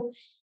 So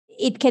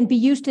it can be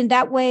used in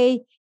that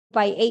way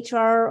by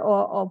HR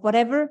or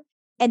whatever.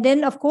 And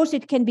then, of course,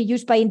 it can be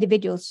used by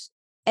individuals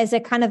as a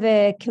kind of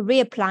a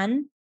career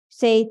plan.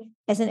 Say,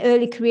 as an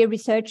early career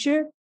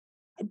researcher,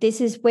 this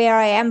is where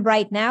I am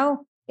right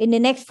now. In the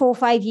next 4 or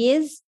 5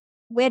 years,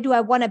 where do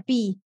I want to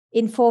be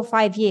in 4 or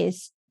 5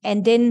 years?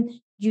 And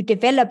then you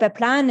develop a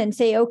plan and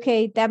say,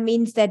 okay, that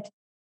means that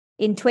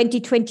in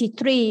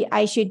 2023,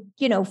 I should,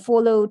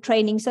 follow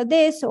trainings of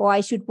this, or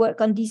I should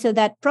work on these or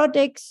that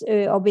projects,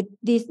 or with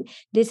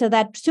this or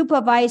that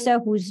supervisor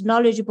who's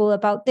knowledgeable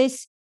about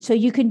this. So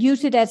you can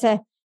use it as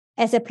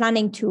a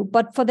planning tool.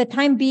 But for the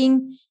time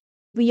being,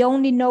 we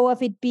only know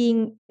of it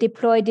being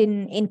deployed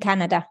in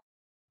Canada.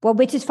 Well,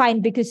 which is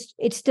fine because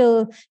it's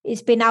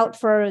been out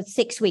for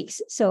 6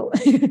 weeks. So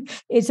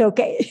it's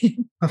okay.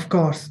 Of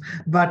course.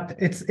 But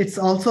it's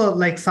also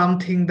like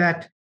something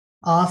that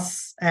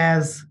us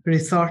as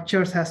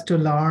researchers has to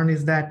learn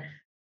is that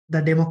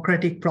the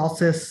democratic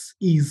process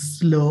is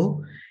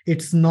slow.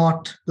 It's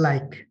not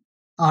like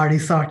a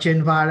research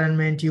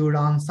environment. You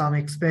run some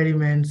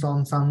experiments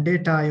on some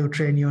data, you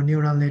train your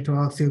neural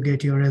networks, you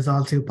get your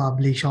results, you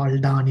publish, all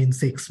done in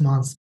 6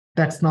 months.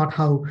 That's not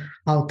how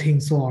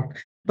things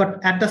work.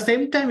 But at the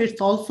same time, it's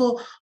also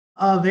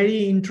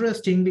very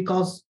interesting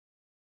because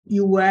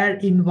you were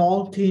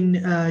involved in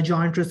a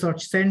joint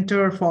research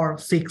center for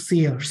 6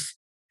 years,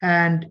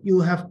 and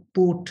you have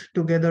put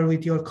together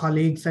with your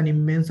colleagues an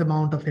immense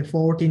amount of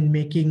effort in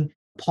making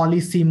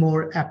policy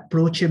more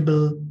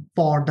approachable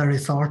for the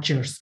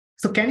researchers.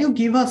 So can you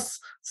give us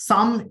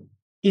some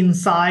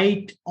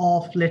insight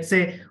of, let's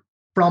say,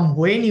 from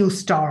when you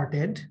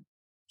started,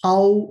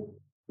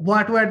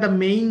 what were the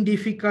main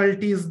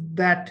difficulties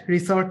that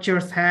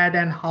researchers had,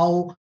 and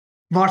how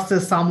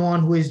versus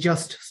someone who is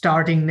just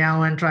starting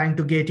now and trying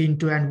to get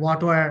into, and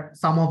what were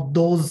some of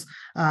those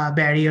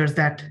barriers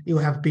that you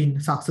have been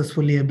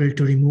successfully able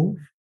to remove?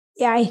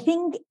 Yeah, I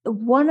think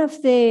one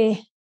of the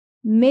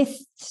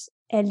myths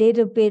a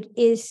little bit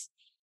is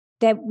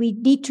that we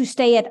need to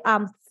stay at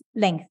arm's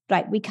length,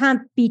 right? We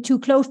can't be too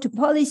close to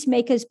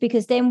policymakers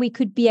because then we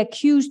could be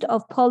accused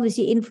of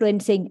policy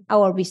influencing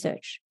our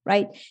research,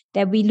 right?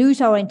 That we lose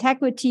our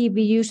integrity,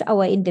 we lose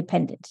our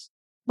independence.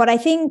 But I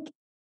think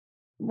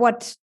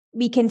what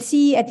we can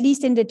see, at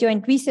least in the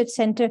Joint Research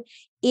Center,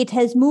 it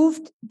has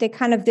moved, the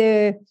kind of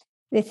the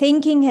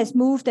thinking has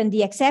moved and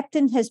the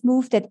acceptance has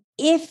moved that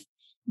if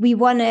we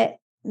want to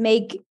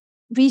make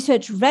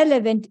research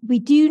relevant, we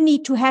do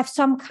need to have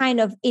some kind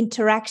of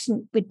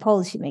interaction with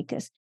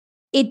policymakers.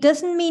 It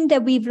doesn't mean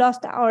that we've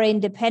lost our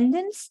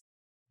independence.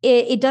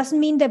 It doesn't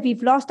mean that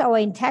we've lost our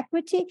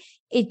integrity.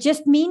 It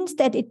just means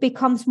that it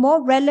becomes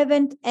more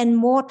relevant and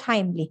more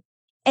timely.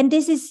 And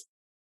this is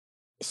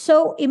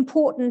so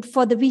important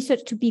for the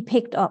research to be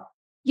picked up.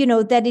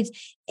 That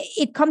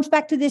it comes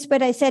back to this,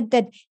 but I said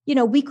that,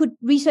 we could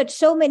research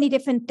so many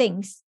different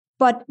things,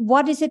 but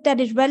what is it that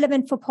is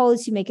relevant for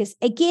policymakers?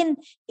 Again,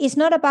 it's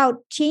not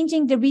about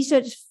changing the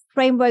research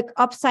framework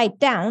upside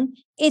down.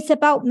 It's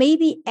about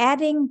maybe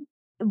adding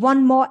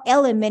one more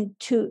element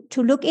to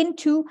look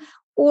into,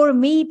 or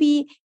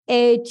maybe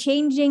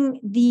changing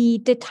the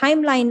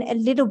timeline a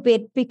little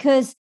bit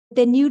because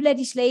the new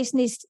legislation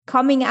is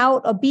coming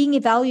out or being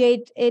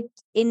evaluated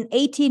in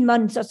 18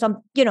 months or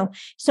something,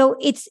 So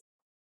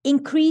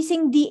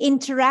increasing the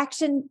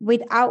interaction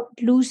without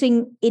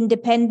losing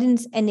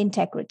independence and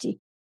integrity.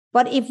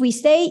 But if we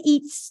stay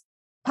each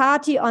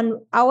party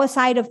on our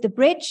side of the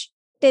bridge,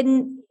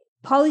 then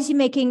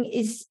policymaking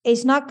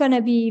is not going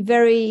to be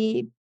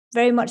very,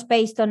 very much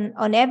based on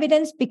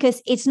evidence,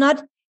 because it's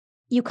not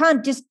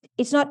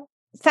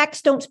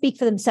facts don't speak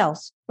for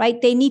themselves,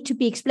 right? They need to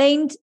be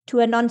explained to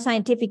a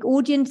non-scientific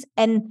audience.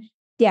 And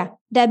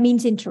that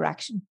means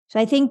interaction. So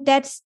I think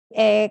that's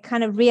a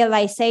kind of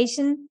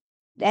realization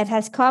that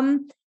has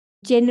come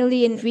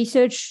generally in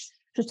research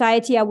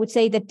society. I would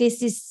say that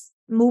this is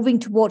moving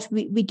towards,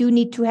 we do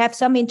need to have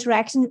some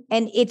interaction,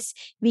 and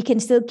we can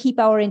still keep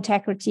our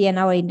integrity and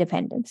our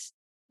independence.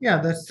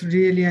 Yeah, that's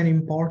really an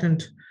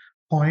important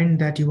point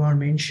that you are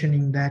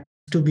mentioning, that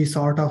to be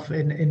sort of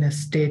in a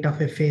state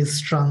of a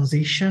phase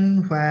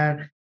transition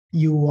where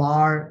you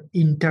are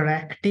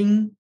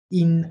interacting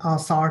in a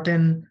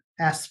certain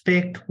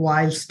aspect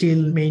while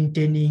still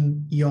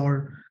maintaining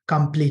your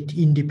complete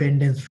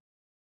independence.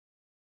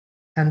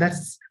 And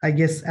that's, I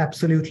guess,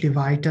 absolutely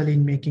vital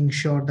in making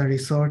sure the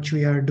research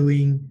we are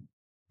doing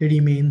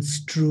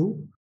remains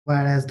true,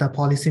 whereas the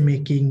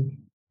policymaking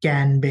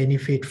can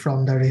benefit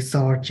from the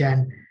research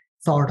and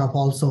sort of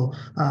also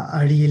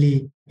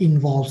really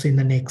involves in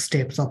the next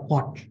steps of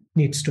what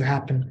needs to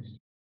happen.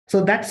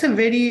 So that's a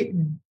very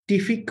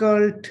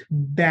difficult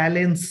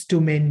balance to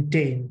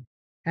maintain.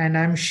 And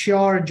I'm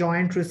sure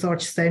Joint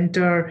Research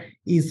Center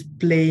is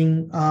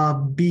playing a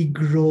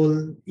big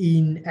role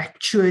in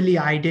actually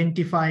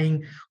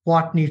identifying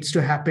what needs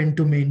to happen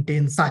to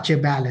maintain such a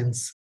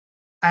balance.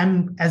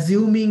 I'm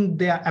assuming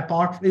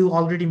you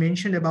already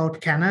mentioned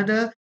about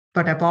Canada,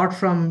 but apart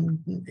from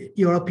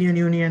European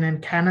Union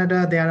and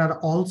Canada, there are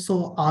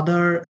also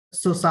other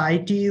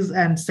societies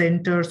and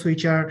centers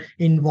which are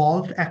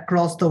involved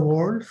across the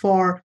world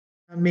for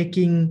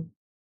making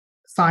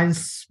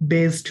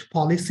science-based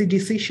policy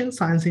decisions,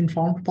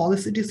 science-informed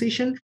policy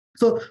decision.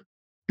 So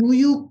do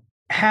you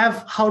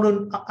have,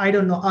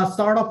 a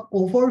sort of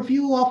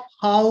overview of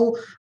how,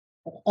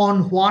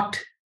 on what,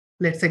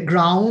 let's say,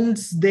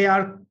 grounds they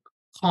are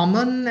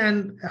common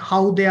and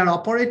how they are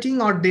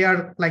operating, or they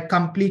are like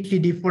completely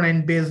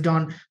different based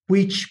on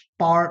which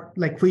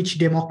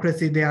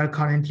democracy they are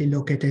currently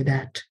located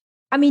at?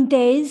 I mean,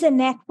 there is a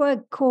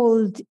network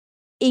called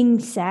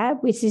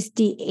INGSA, which is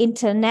the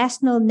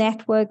International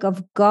Network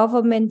of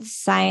Government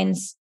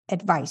Science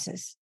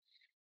Advisors.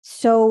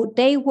 So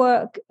they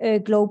work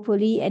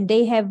globally, and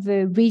they have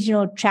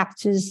regional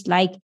chapters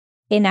like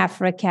in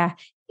Africa,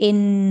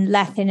 in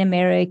Latin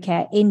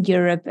America, in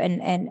Europe,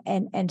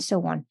 and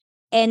so on.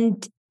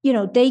 And,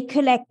 they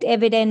collect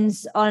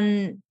evidence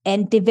on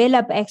and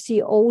develop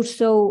actually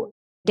also.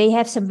 They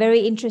have some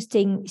very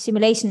interesting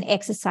simulation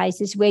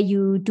exercises where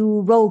you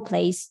do role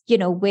plays,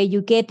 where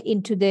you get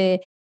into the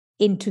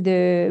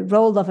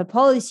role of a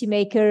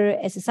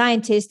policymaker, as a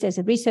scientist, as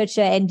a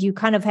researcher, and you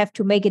kind of have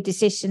to make a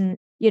decision,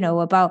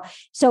 about.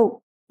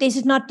 So this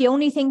is not the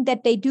only thing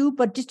that they do,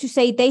 but just to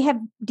say they have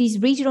these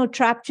regional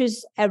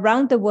chapters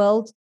around the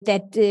world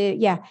that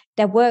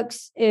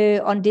works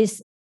on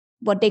this,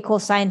 what they call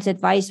science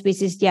advice,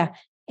 which is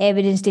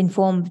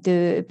evidence-informed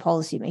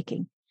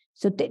policymaking.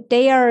 So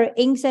they are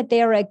INGSA.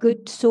 They are a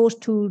good source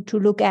to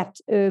look at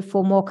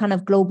for more kind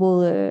of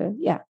global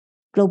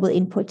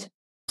input.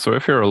 So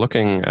if you're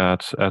looking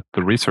at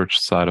the research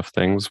side of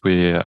things,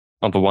 we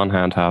on the one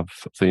hand have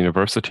the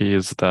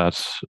universities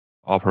that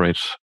operate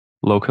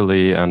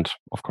locally and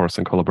of course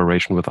in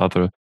collaboration with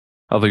other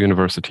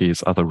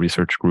universities, other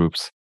research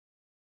groups.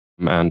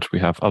 And we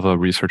have other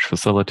research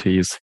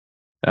facilities,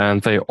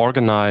 and they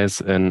organize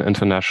in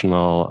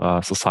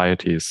international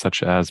societies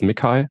such as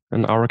MICAI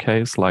in our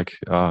case, like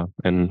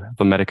in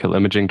the medical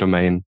imaging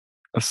domain.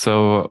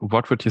 So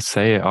what would you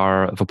say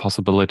are the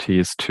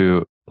possibilities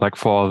to, like,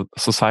 for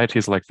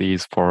societies like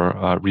these,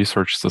 for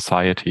research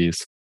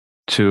societies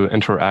to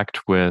interact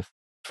with,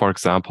 for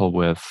example,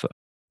 with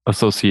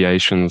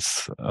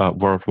associations,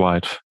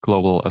 worldwide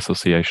global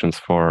associations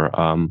for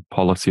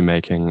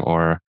policymaking,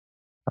 or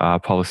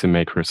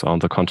policymakers on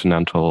the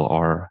continental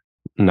or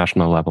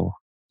national level?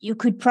 You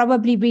could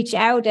probably reach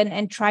out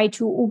and try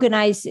to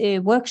organize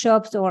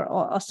workshops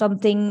or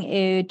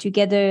something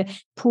together,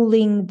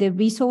 pooling the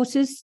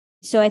resources.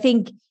 So I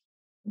think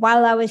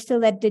while I was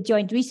still at the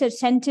Joint Research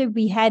Center,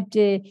 we had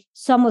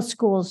summer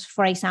schools,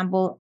 for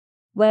example,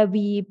 where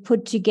we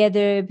put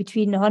together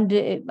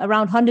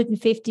around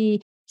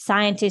 150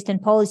 scientists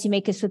and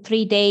policymakers for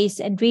 3 days,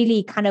 and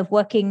really kind of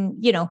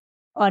working,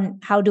 on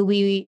how do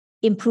we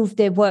improve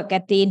their work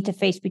at the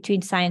interface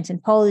between science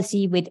and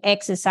policy, with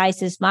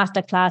exercises,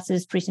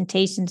 masterclasses,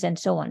 presentations, and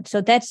so on. So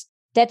that's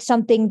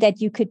something that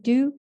you could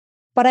do.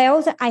 But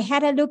I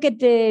had a look at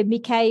the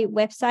MICAI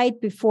website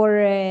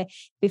before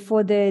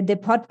the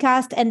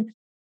podcast, and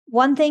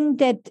one thing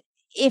that,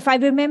 if I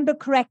remember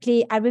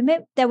correctly,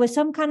 there was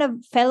some kind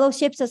of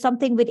fellowships or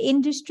something with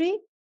industry,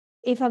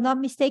 if I'm not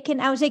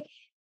mistaken. I was like,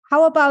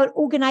 how about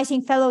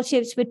organizing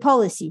fellowships with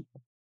policy?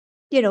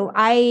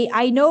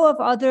 I know of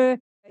other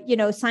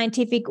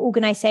scientific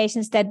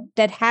organizations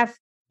that have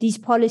these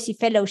policy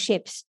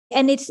fellowships.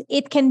 And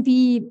it can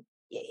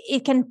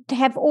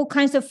have all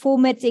kinds of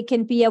formats. It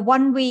can be a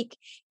 1 week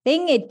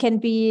thing. It can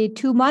be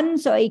 2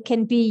 months, or it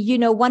can be,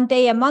 1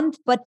 day a month.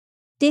 But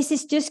this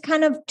is just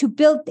kind of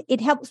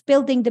it helps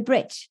building the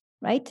bridge,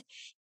 right?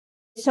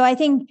 So I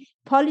think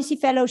policy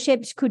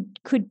fellowships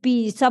could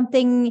be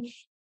something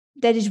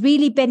that is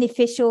really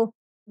beneficial,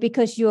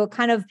 because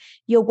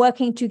you're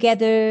working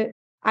together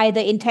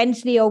either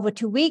intensely over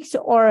 2 weeks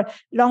or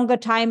longer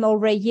time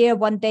over a year,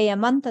 1 day a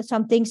month or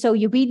something. So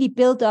you really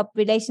build up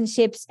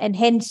relationships, and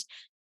hence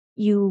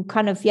you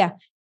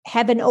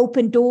have an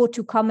open door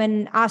to come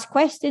and ask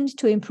questions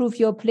to improve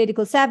your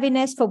political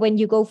savviness for when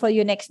you go for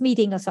your next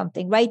meeting or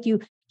something, right? You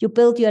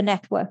build your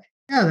network.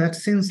 Yeah, that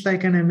seems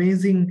like an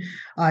amazing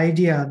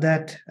idea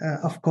that,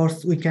 of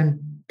course, we can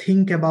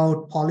think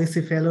about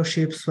policy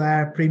fellowships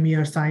where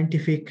premier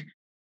scientific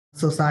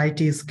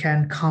societies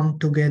can come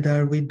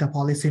together with the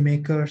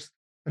policymakers.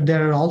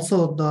 There are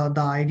also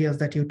the ideas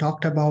that you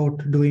talked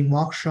about, doing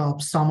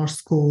workshops, summer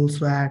schools,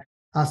 where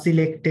a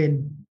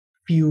selected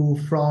few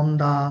from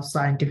the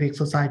scientific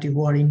society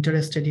who are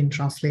interested in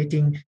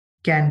translating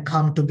can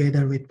come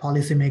together with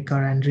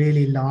policymaker and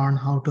really learn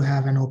how to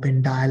have an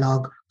open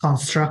dialogue,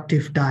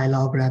 constructive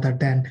dialogue, rather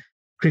than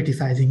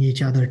criticizing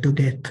each other to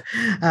death.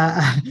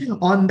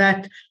 On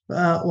that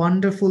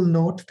wonderful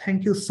note,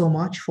 thank you so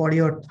much for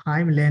your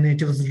time, Lene.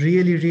 It was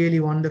really,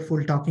 really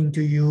wonderful talking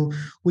to you.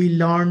 We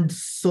learned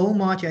so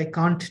much. I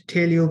can't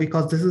tell you,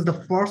 because this is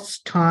the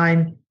first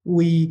time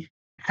we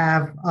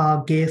have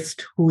a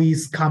guest who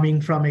is coming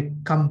from a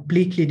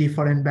completely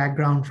different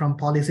background, from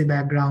policy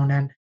background,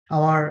 and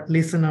our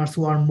listeners,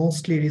 who are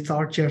mostly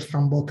researchers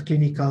from both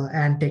clinical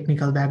and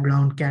technical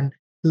background, can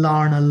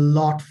learn a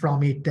lot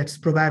from it. That's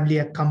probably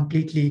a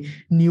completely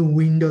new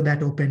window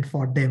that opened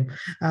for them.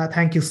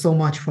 Thank you so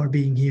much for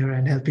being here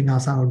and helping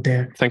us out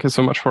there. Thank you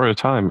so much for your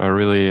time. I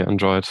really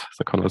enjoyed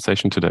the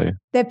conversation today.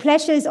 The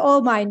pleasure is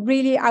all mine.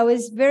 Really, I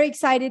was very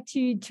excited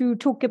to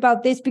talk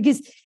about this,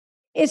 because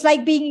it's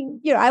like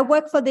being, I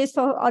work on this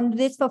for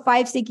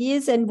 5-6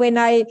 years. And when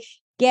I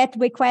get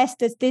requests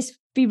that this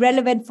be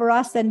relevant for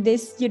us, and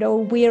this,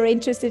 we are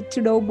interested to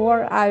know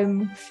more,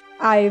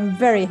 I'm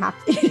very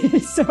happy.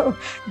 So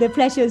the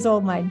pleasure is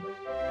all mine.